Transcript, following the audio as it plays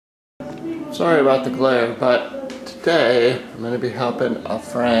Sorry about the glare, but today I'm going to be helping a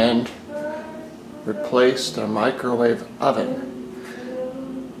friend replace their microwave oven.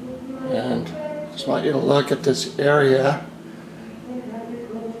 And just want you to look at this area.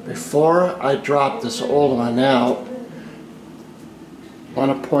 Before I drop this old one out, I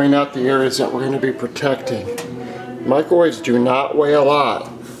want to point out the areas that we're going to be protecting. Microwaves do not weigh a lot,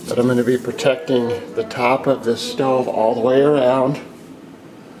 but I'm going to be protecting the top of this stove all the way around,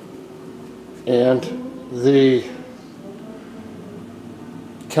 and the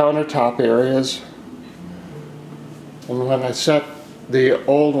countertop areas. And when I set the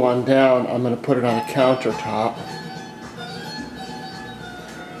old one down, I'm going to put it on a countertop.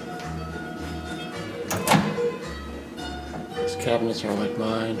 These cabinets are like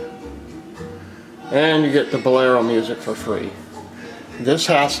mine. And you get the bolero music for free. This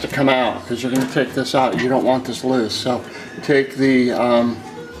has to come out because you're going to take this out. You don't want this loose. So take the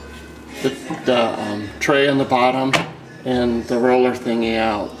tray on the bottom and the roller thingy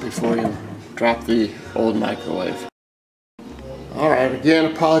out before you drop the old microwave. Alright, again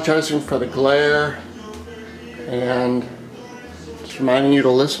apologizing for the glare and just reminding you to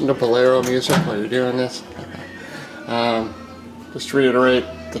listen to bolero music while you're doing this. Just to reiterate,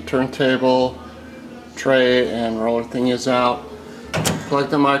 the turntable, tray and roller thingy is out. Plug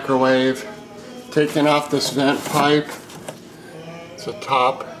the microwave, taking off this vent pipe. It's a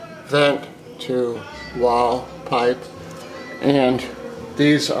top vent to wall pipe, and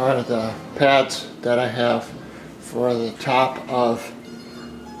these are the pads that I have for the top of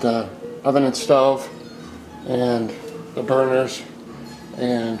the oven and stove and the burners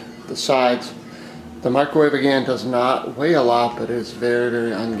and the sides. The microwave again does not weigh a lot, but it is very,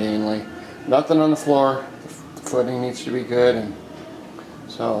 very ungainly. Nothing on the floor. The footing needs to be good, and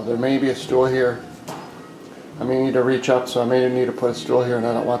so there may be a stool here. I may need to reach up, so I may need to put a stool here, and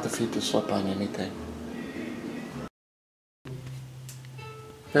I don't want the feet to slip on anything.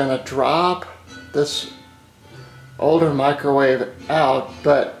 Gonna drop this older microwave out,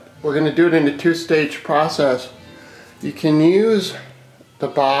 but we're gonna do it in a two-stage process. You can use the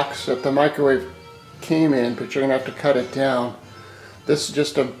box that the microwave came in, but you're gonna have to cut it down. This is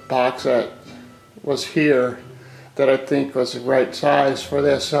just a box that was here that I think was the right size for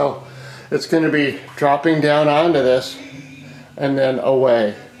this, so it's going to be dropping down onto this and then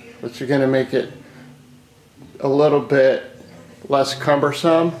away, which is going to make it a little bit less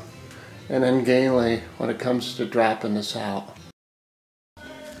cumbersome and ungainly when it comes to dropping this out.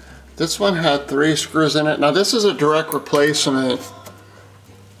 This one had 3 screws in it. Now this is a direct replacement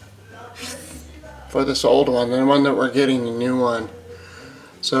for this old one, the one that we're getting, the new one.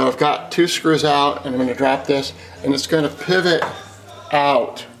 So I've got 2 screws out, and I'm going to drop this, and it's going to pivot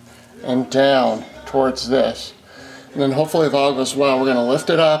out and down towards this. And then hopefully if all goes well, we're going to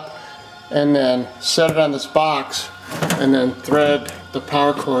lift it up and then set it on this box and then thread the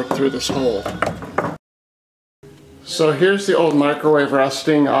power cord through this hole. So here's the old microwave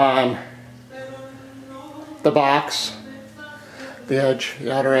resting on the box, the edge,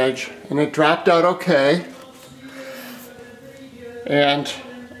 the outer edge, and it dropped out okay. And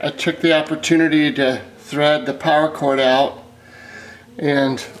I took the opportunity to thread the power cord out,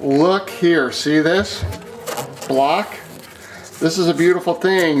 and look here, see this block? This is a beautiful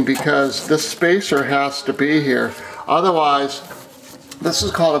thing because this spacer has to be here. Otherwise, this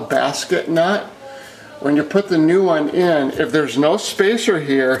is called a basket nut. When you put the new one in, if there's no spacer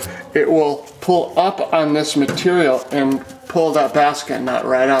here, it will pull up on this material and pull that basket nut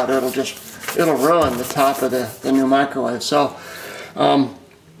right out. It'll ruin the top of the new microwave. So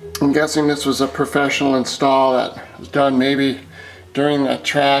I'm guessing this was a professional install that was done maybe during that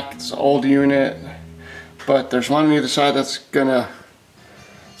track. It's an old unit, but there's one on either side that's gonna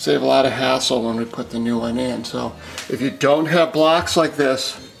save a lot of hassle when we put the new one in. So if you don't have blocks like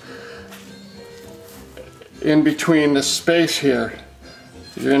this in between the space here,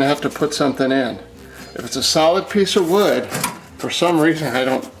 you're gonna have to put something in. If it's a solid piece of wood, for some reason I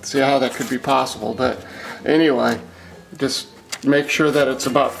don't see how that could be possible, but anyway, just make sure that it's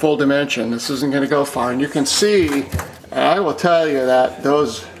about full dimension. This isn't going to go far, and you can see, I will tell you that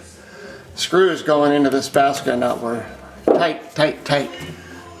those screws going into this basket nut were tight, tight, tight.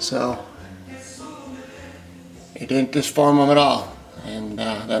 So it didn't disform them at all, and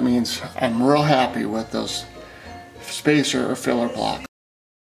that means I'm real happy with those spacer or filler blocks.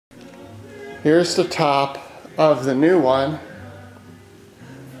 Here's the top of the new one,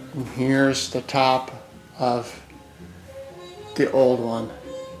 and here's the top of the old one.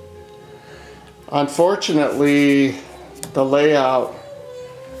 Unfortunately, the layout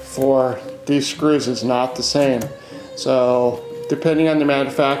for these screws is not the same. So depending on the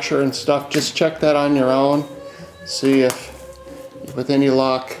manufacturer and stuff, just check that on your own. See if, with any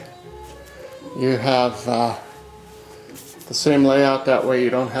luck, you have the same layout. That way you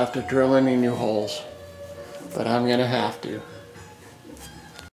don't have to drill any new holes. But I'm gonna have to.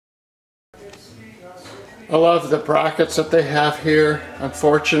 I love the brackets that they have here.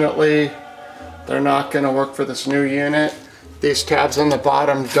 Unfortunately, they're not gonna work for this new unit. These tabs on the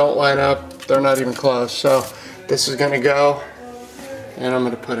bottom don't line up. They're not even close. So this is gonna go, and I'm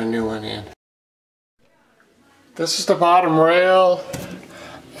gonna put a new one in. This is the bottom rail,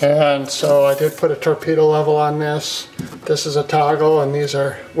 and so I did put a torpedo level on this. This is a toggle, and these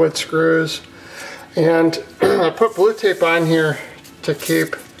are wood screws. And I put blue tape on here to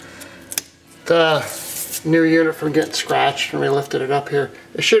keep the new unit from getting scratched when we lifted it up here.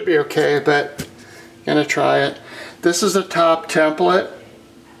 It should be okay, but I'm gonna try it. This is the top template.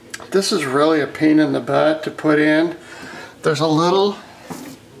 This is really a pain in the butt to put in. There's a little,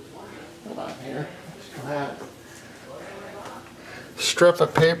 hold on here, strip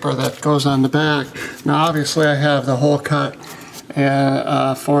of paper that goes on the back. Now obviously I have the hole cut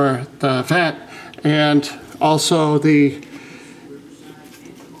for the vent, and also the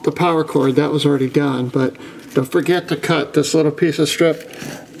power cord, that was already done. But don't forget to cut this little piece of strip,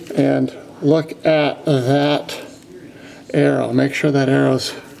 and look at that arrow. Make sure that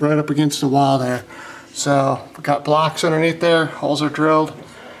arrow's right up against the wall there. So we've got blocks underneath there, holes are drilled,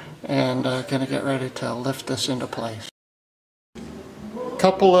 and gonna get ready to lift this into place.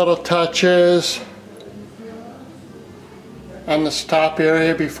 Couple little touches on this top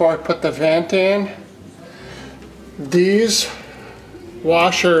area before I put the vent in. These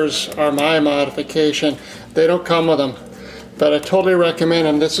washers are my modification. They don't come with them, but I totally recommend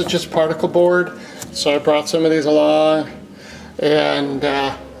them. This is just particle board, so I brought some of these along, and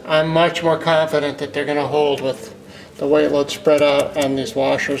I'm much more confident that they're going to hold with the weight load spread out on these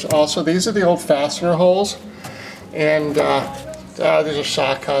washers. Also, these are the old fastener holes, and these are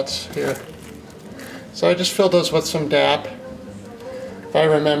saw cuts here. So I just filled those with some DAP. If I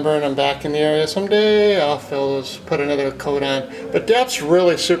remember and I'm back in the area someday, I'll fill those, put another coat on. But DAP's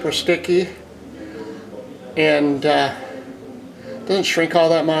really super sticky, and doesn't shrink all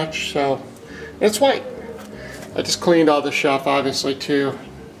that much, so it's white. I just cleaned all the shelf obviously too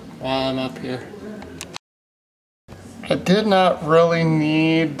while I'm up here. I did not really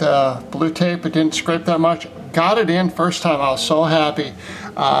need the blue tape. It didn't scrape that much. Got it in first time, I was so happy.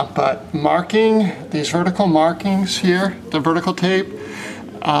 But marking, these vertical markings here, the vertical tape,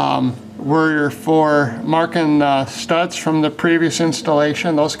 were for marking the studs from the previous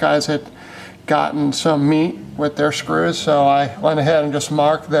installation. Those guys had gotten some meat with their screws, so I went ahead and just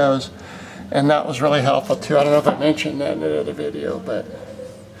marked those, and that was really helpful too. I don't know if I mentioned that in another video, but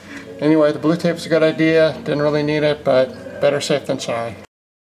anyway, the blue tape is a good idea. Didn't really need it, but better safe than sorry.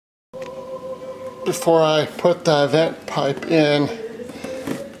 Before I put the vent pipe in,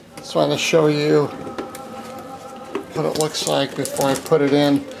 just want to show you what it looks like before I put it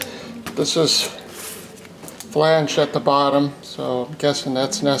in. This is flanged at the bottom, so I'm guessing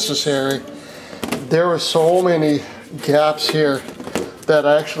that's necessary. There were so many gaps here that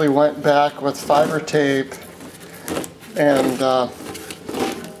I actually went back with fiber tape and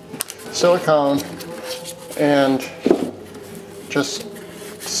silicone and just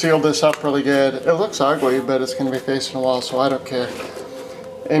sealed this up really good. It looks ugly, but it's going to be facing the wall, so I don't care.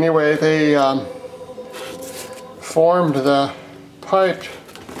 Anyway, they formed the pipe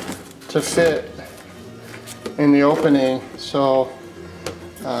to fit in the opening, so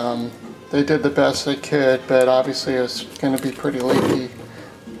they did the best they could, but obviously it was going to be pretty leaky,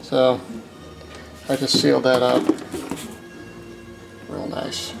 so I just sealed that up real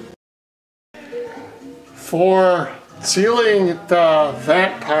nice. For sealing the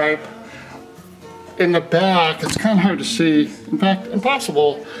vent pipe in the back, it's kind of hard to see, in fact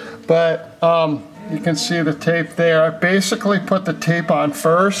impossible, but you can see the tape there. I basically put the tape on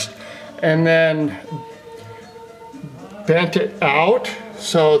first and then bent it out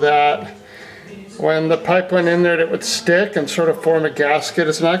so that when the pipe went in there it would stick and sort of form a gasket.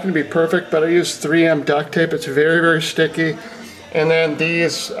 It's not going to be perfect, but I used 3M duct tape. It's very, very sticky. And then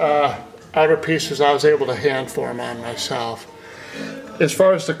these outer pieces I was able to hand form on myself. As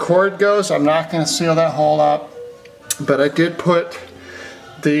far as the cord goes, I'm not going to seal that hole up, but I did put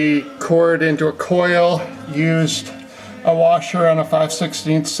the cord into a coil, used a washer on a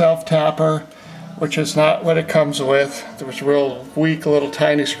 5/16 self-tapper, which is not what it comes with. There was a real weak little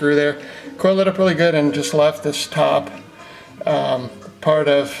tiny screw there. Coiled it up really good and just left this top part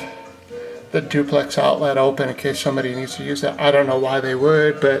of the duplex outlet open in case somebody needs to use that. I don't know why they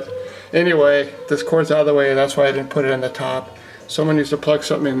would, but anyway, this cord's out of the way, that's why I didn't put it in the top. someone needs to plug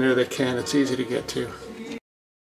something in there, they can. It's easy to get to.